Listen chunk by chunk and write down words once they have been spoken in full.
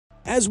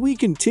As we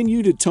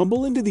continue to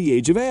tumble into the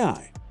age of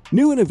AI,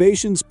 new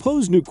innovations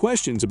pose new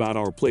questions about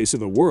our place in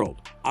the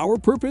world, our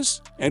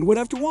purpose, and what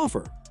have to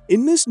offer.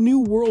 In this new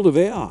world of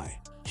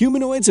AI,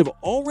 humanoids have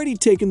already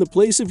taken the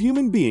place of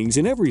human beings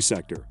in every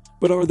sector,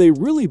 but are they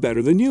really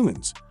better than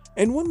humans?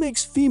 And what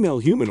makes female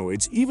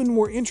humanoids even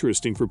more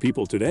interesting for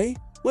people today?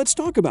 Let's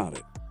talk about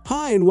it.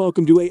 Hi and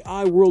welcome to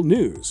AI World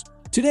News.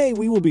 Today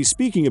we will be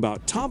speaking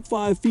about top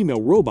 5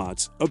 female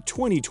robots of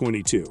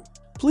 2022.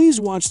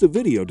 Please watch the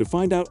video to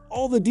find out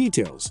all the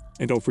details,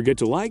 and don't forget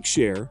to like,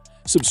 share,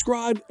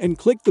 subscribe, and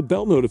click the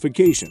bell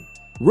notification.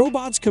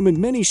 Robots come in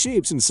many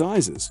shapes and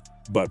sizes,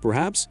 but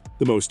perhaps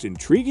the most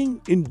intriguing,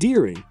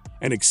 endearing,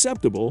 and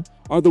acceptable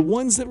are the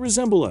ones that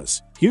resemble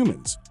us,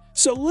 humans.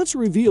 So let's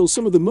reveal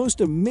some of the most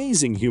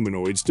amazing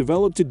humanoids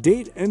developed to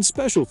date and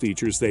special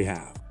features they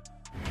have.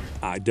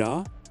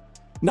 Ida.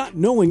 Not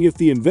knowing if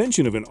the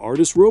invention of an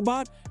artist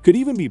robot could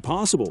even be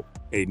possible,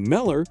 Aidan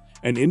Meller,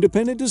 an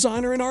independent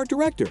designer and art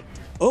director,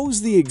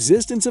 owes the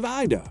existence of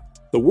Ida,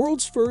 the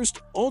world's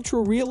first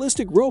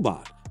ultra-realistic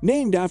robot,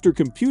 named after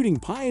computing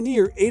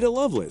pioneer Ada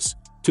Lovelace,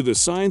 to the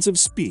science of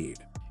speed.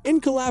 In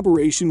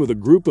collaboration with a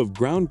group of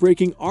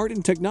groundbreaking art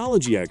and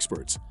technology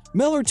experts,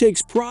 Meller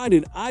takes pride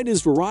in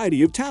Ida's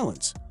variety of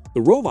talents.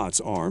 The robot's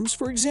arms,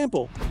 for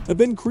example, have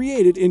been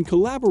created in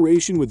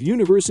collaboration with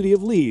University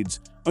of Leeds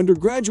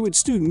undergraduate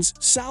students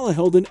Salah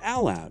Heldon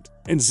Alad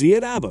and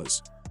Ziad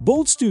Abbas.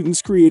 Both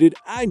students created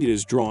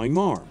Ida's drawing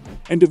arm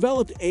and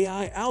developed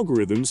AI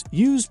algorithms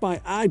used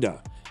by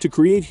Ida to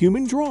create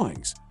human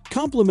drawings.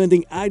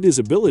 Complementing Ida's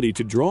ability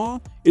to draw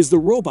is the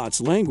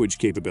robot's language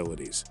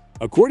capabilities.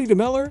 According to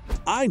Meller,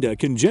 Ida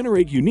can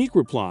generate unique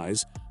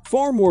replies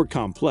far more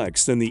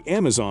complex than the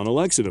Amazon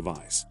Alexa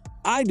device.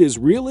 Ida's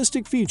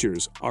realistic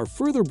features are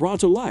further brought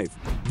to life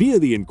via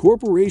the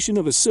incorporation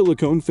of a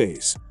silicone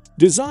face.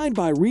 Designed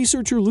by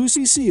researcher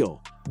Lucy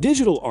Seal,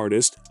 digital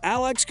artist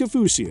Alex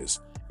Kafusias,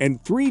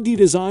 and 3D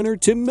designer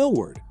Tim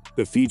Millward,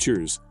 the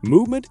features,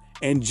 movement,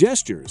 and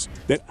gestures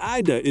that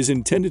Ida is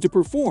intended to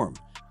perform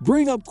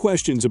bring up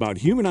questions about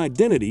human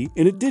identity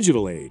in a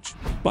digital age.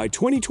 By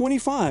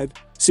 2025,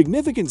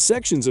 significant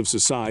sections of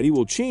society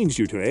will change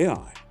due to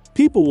AI.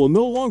 People will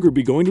no longer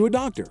be going to a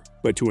doctor,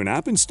 but to an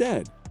app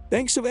instead.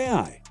 Thanks to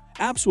AI,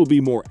 apps will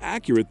be more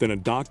accurate than a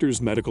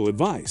doctor's medical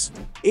advice.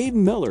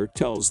 Aidan Meller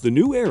tells The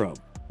New Era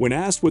when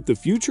asked what the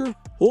future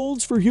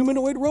holds for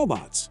humanoid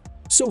robots.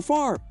 So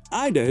far,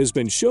 Ida has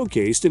been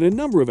showcased in a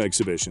number of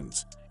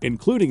exhibitions,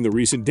 including the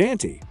recent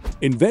Dante,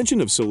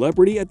 Invention of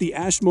Celebrity at the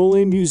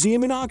Ashmolean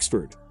Museum in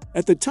Oxford.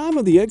 At the time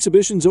of the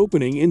exhibition's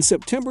opening in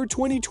September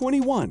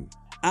 2021,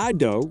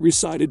 Ida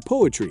recited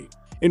poetry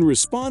in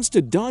response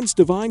to Dante's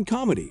Divine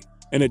Comedy,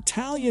 an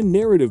Italian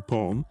narrative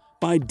poem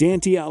by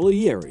Dante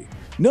Alighieri,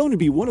 known to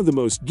be one of the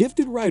most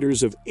gifted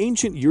writers of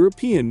ancient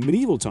European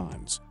medieval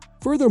times.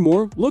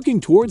 Furthermore,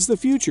 looking towards the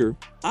future,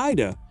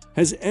 Ida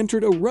has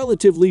entered a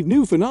relatively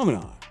new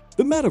phenomenon,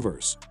 the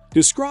metaverse,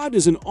 described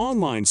as an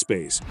online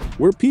space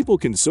where people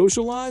can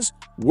socialize,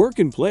 work,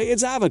 and play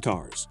as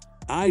avatars.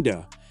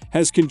 Ida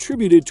has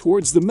contributed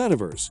towards the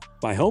metaverse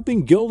by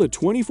helping gild a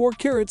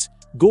 24-karat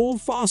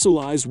gold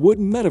fossilized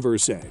wooden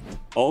metaverse egg,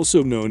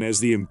 also known as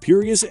the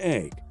Imperious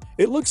Egg.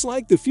 It looks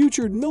like the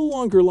future no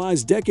longer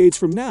lies decades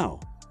from now.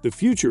 The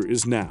future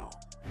is now.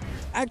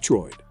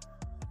 Actroid.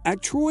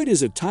 Actroid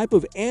is a type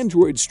of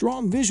android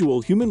strong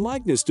visual human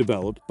likeness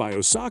developed by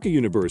Osaka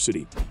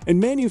University and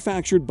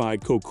manufactured by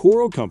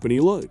Kokoro Company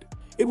Ltd.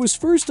 It was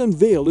first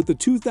unveiled at the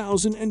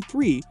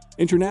 2003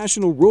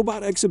 International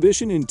Robot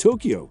Exhibition in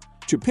Tokyo,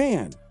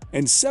 Japan,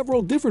 and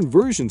several different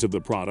versions of the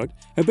product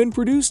have been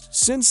produced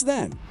since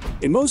then.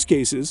 In most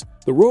cases,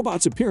 the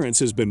robot's appearance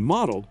has been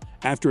modeled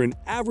after an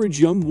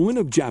average young woman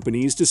of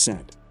Japanese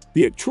descent.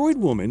 The Actroid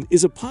woman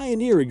is a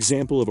pioneer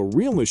example of a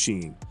real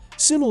machine,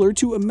 similar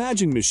to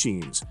imagined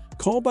machines,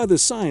 called by the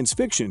science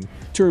fiction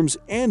terms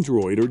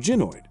android or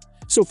gynoid,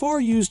 so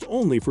far used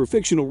only for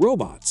fictional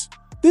robots.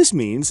 This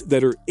means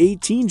that her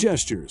 18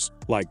 gestures,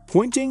 like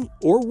pointing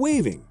or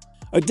waving,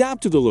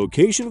 adapt to the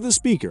location of the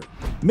speaker,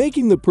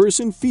 making the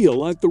person feel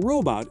like the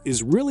robot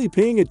is really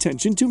paying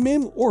attention to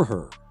him or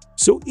her.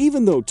 So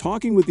even though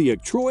talking with the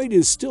Actroid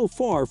is still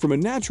far from a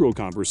natural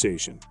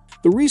conversation,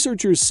 the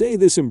researchers say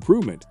this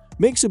improvement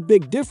makes a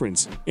big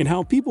difference in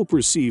how people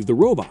perceive the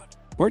robot.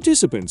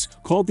 Participants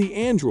called the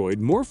android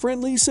more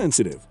friendly,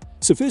 sensitive,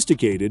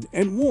 sophisticated,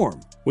 and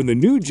warm when the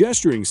new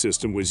gesturing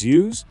system was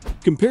used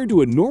compared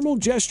to a normal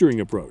gesturing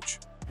approach.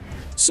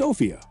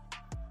 Sofia.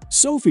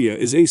 Sofia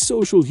is a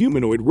social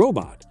humanoid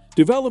robot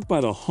developed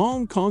by the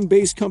Hong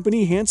Kong-based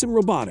company Hanson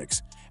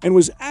Robotics and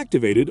was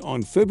activated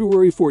on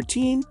February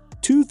 14,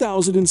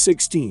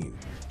 2016.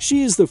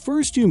 She is the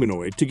first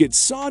humanoid to get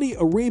Saudi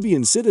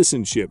Arabian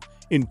citizenship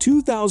in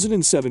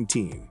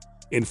 2017.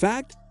 In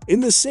fact, in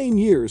the same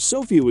year,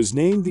 Sofia was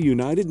named the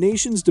United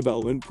Nations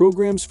Development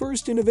Programme's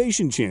first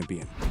innovation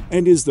champion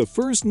and is the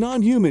first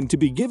non-human to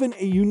be given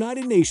a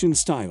United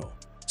Nations title.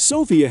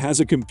 Sofia has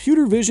a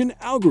computer vision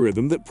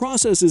algorithm that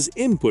processes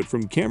input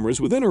from cameras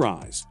within her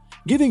eyes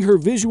giving her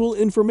visual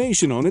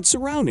information on its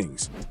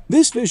surroundings.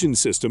 This vision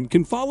system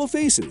can follow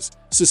faces,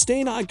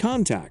 sustain eye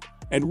contact,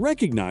 and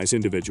recognize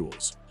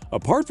individuals.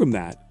 Apart from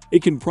that,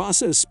 it can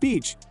process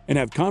speech and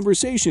have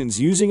conversations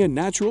using a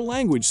natural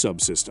language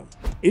subsystem.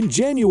 In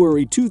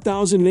January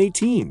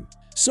 2018,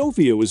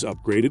 Sofia was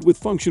upgraded with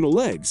functional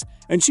legs,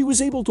 and she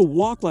was able to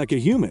walk like a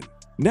human.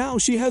 Now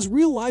she has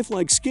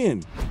real-life-like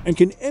skin and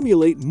can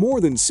emulate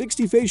more than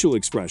 60 facial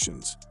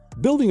expressions.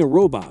 Building a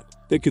robot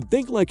that could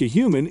think like a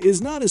human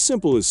is not as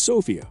simple as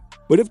Sofia,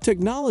 but if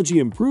technology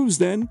improves,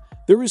 then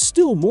there is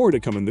still more to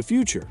come in the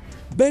future.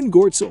 Ben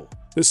Goertzel,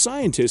 the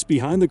scientist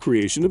behind the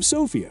creation of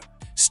Sofia,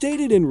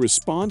 stated in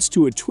response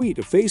to a tweet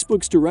of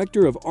Facebook's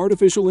director of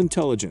artificial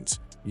intelligence,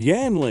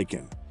 Jan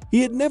Laken,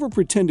 he had never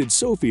pretended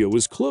Sofia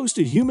was close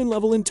to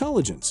human-level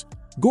intelligence.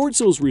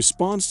 Goertzel's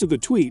response to the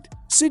tweet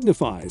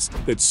signifies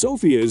that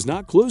Sofia is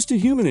not close to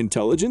human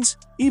intelligence,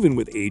 even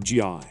with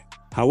AGI.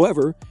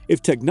 However,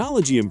 if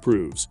technology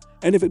improves,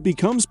 and if it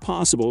becomes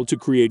possible to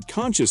create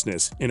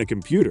consciousness in a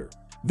computer,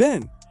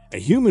 then a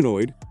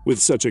humanoid with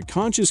such a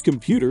conscious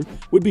computer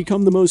would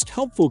become the most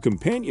helpful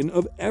companion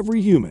of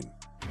every human.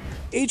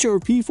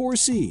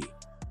 HRP-4C,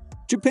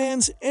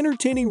 Japan's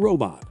entertaining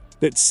robot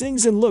that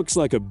sings and looks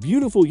like a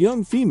beautiful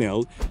young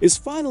female, is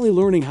finally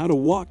learning how to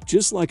walk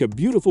just like a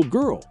beautiful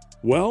girl.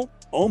 Well,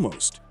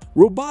 almost.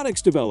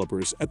 Robotics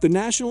developers at the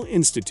National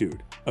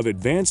Institute of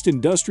Advanced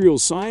Industrial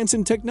Science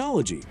and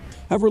Technology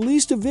have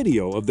released a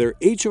video of their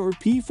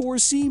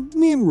HRP-4C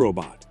meme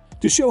robot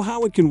to show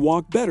how it can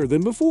walk better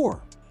than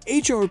before.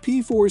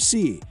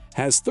 HRP-4C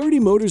has 30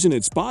 motors in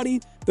its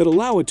body that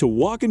allow it to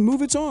walk and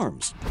move its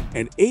arms,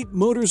 and 8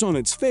 motors on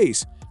its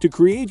face to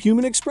create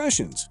human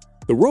expressions.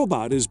 The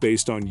robot is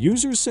based on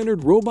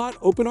user-centered robot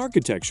open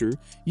architecture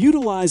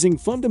utilizing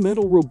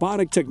fundamental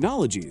robotic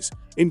technologies,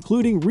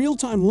 including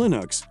real-time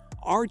Linux,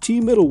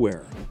 RT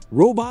middleware,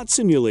 robot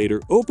simulator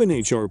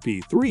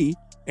OpenHRP3,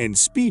 and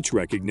speech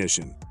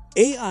recognition.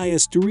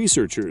 AIST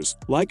researchers,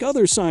 like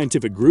other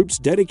scientific groups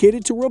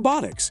dedicated to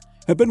robotics,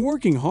 have been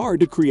working hard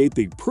to create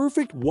the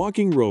perfect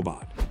walking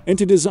robot and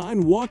to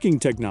design walking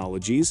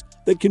technologies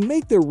that can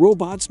make their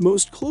robots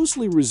most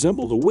closely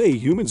resemble the way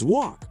humans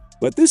walk.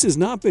 But this has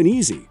not been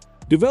easy.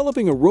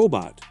 Developing a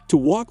robot to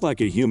walk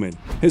like a human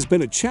has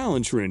been a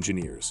challenge for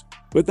engineers,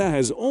 but that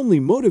has only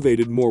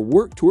motivated more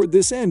work toward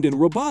this end in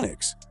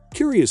robotics.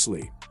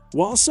 Curiously,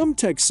 while some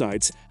tech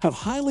sites have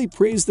highly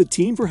praised the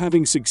team for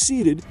having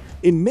succeeded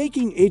in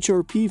making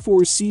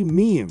HRP-4C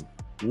meme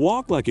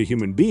walk like a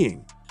human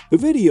being, the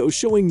video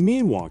showing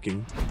meme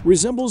walking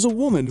resembles a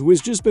woman who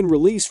has just been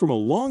released from a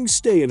long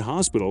stay in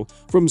hospital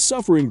from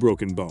suffering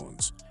broken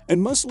bones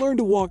and must learn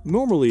to walk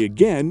normally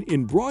again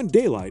in broad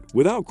daylight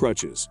without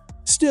crutches.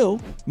 Still,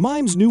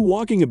 Mime's new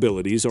walking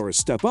abilities are a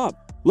step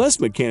up, less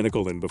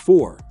mechanical than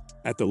before.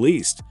 At the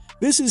least,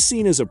 this is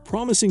seen as a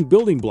promising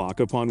building block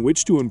upon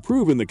which to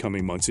improve in the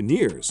coming months and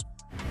years.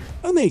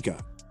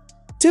 Ameca.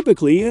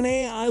 Typically, an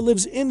AI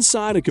lives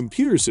inside a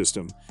computer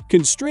system,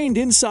 constrained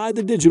inside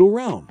the digital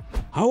realm.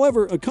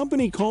 However, a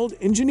company called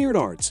Engineered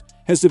Arts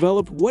has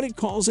developed what it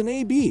calls an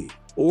AB,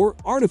 or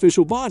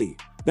artificial body,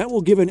 that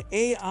will give an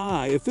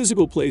AI a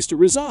physical place to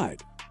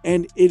reside,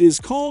 and it is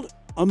called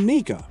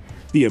Ameca.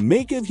 The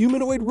Ameca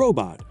humanoid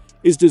robot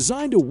is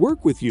designed to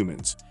work with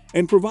humans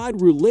and provide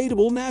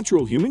relatable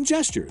natural human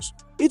gestures.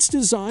 It's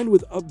designed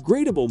with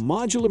upgradable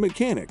modular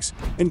mechanics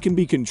and can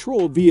be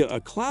controlled via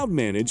a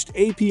cloud-managed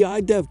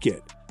API dev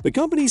kit. The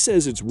company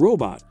says its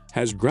robot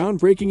has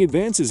groundbreaking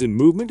advances in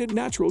movement and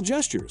natural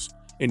gestures,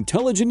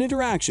 intelligent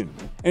interaction,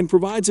 and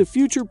provides a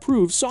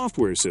future-proof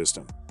software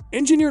system.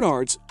 Engineered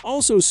Arts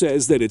also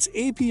says that its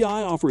API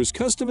offers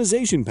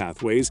customization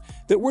pathways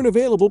that weren't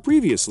available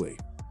previously.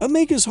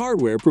 Ameca's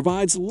hardware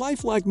provides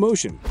lifelike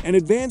motion and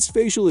advanced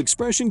facial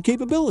expression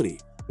capability.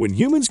 When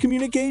humans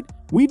communicate,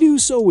 we do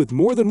so with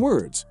more than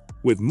words,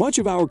 with much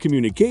of our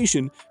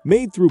communication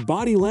made through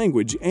body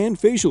language and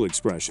facial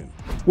expression.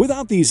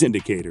 Without these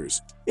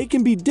indicators, it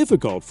can be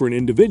difficult for an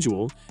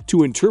individual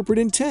to interpret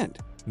intent.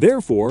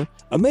 Therefore,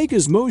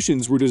 Ameca's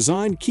motions were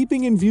designed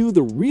keeping in view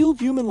the real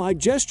human-like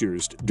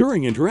gestures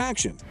during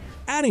interaction.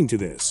 Adding to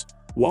this,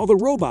 while the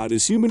robot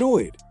is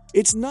humanoid,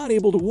 it's not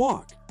able to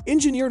walk.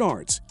 Engineered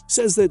Arts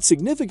says that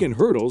significant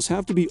hurdles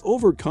have to be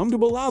overcome to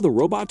allow the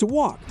robot to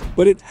walk,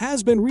 but it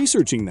has been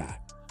researching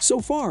that. So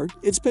far,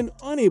 it's been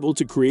unable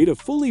to create a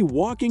fully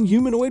walking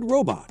humanoid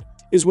robot.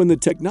 Is when the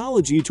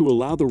technology to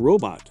allow the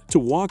robot to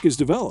walk is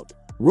developed,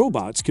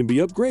 robots can be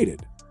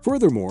upgraded.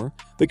 Furthermore,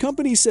 the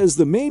company says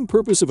the main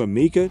purpose of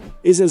Ameca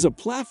is as a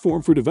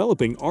platform for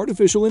developing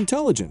artificial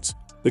intelligence.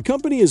 The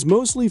company is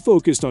mostly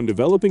focused on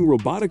developing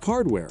robotic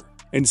hardware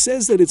and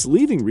says that it's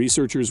leaving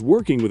researchers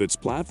working with its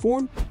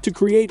platform to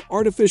create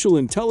artificial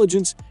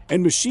intelligence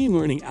and machine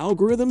learning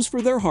algorithms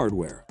for their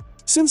hardware.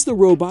 Since the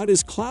robot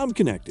is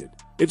cloud-connected,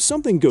 if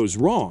something goes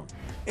wrong,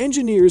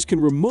 engineers can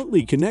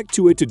remotely connect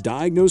to it to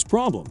diagnose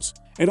problems,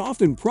 and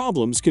often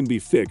problems can be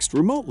fixed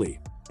remotely.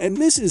 And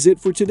this is it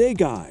for today,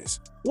 guys.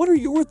 What are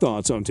your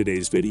thoughts on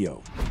today's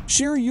video?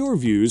 Share your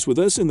views with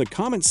us in the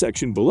comment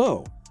section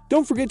below.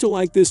 Don't forget to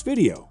like this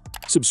video,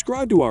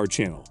 subscribe to our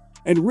channel,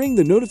 and ring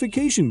the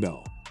notification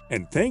bell.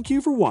 And thank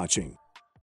you for watching.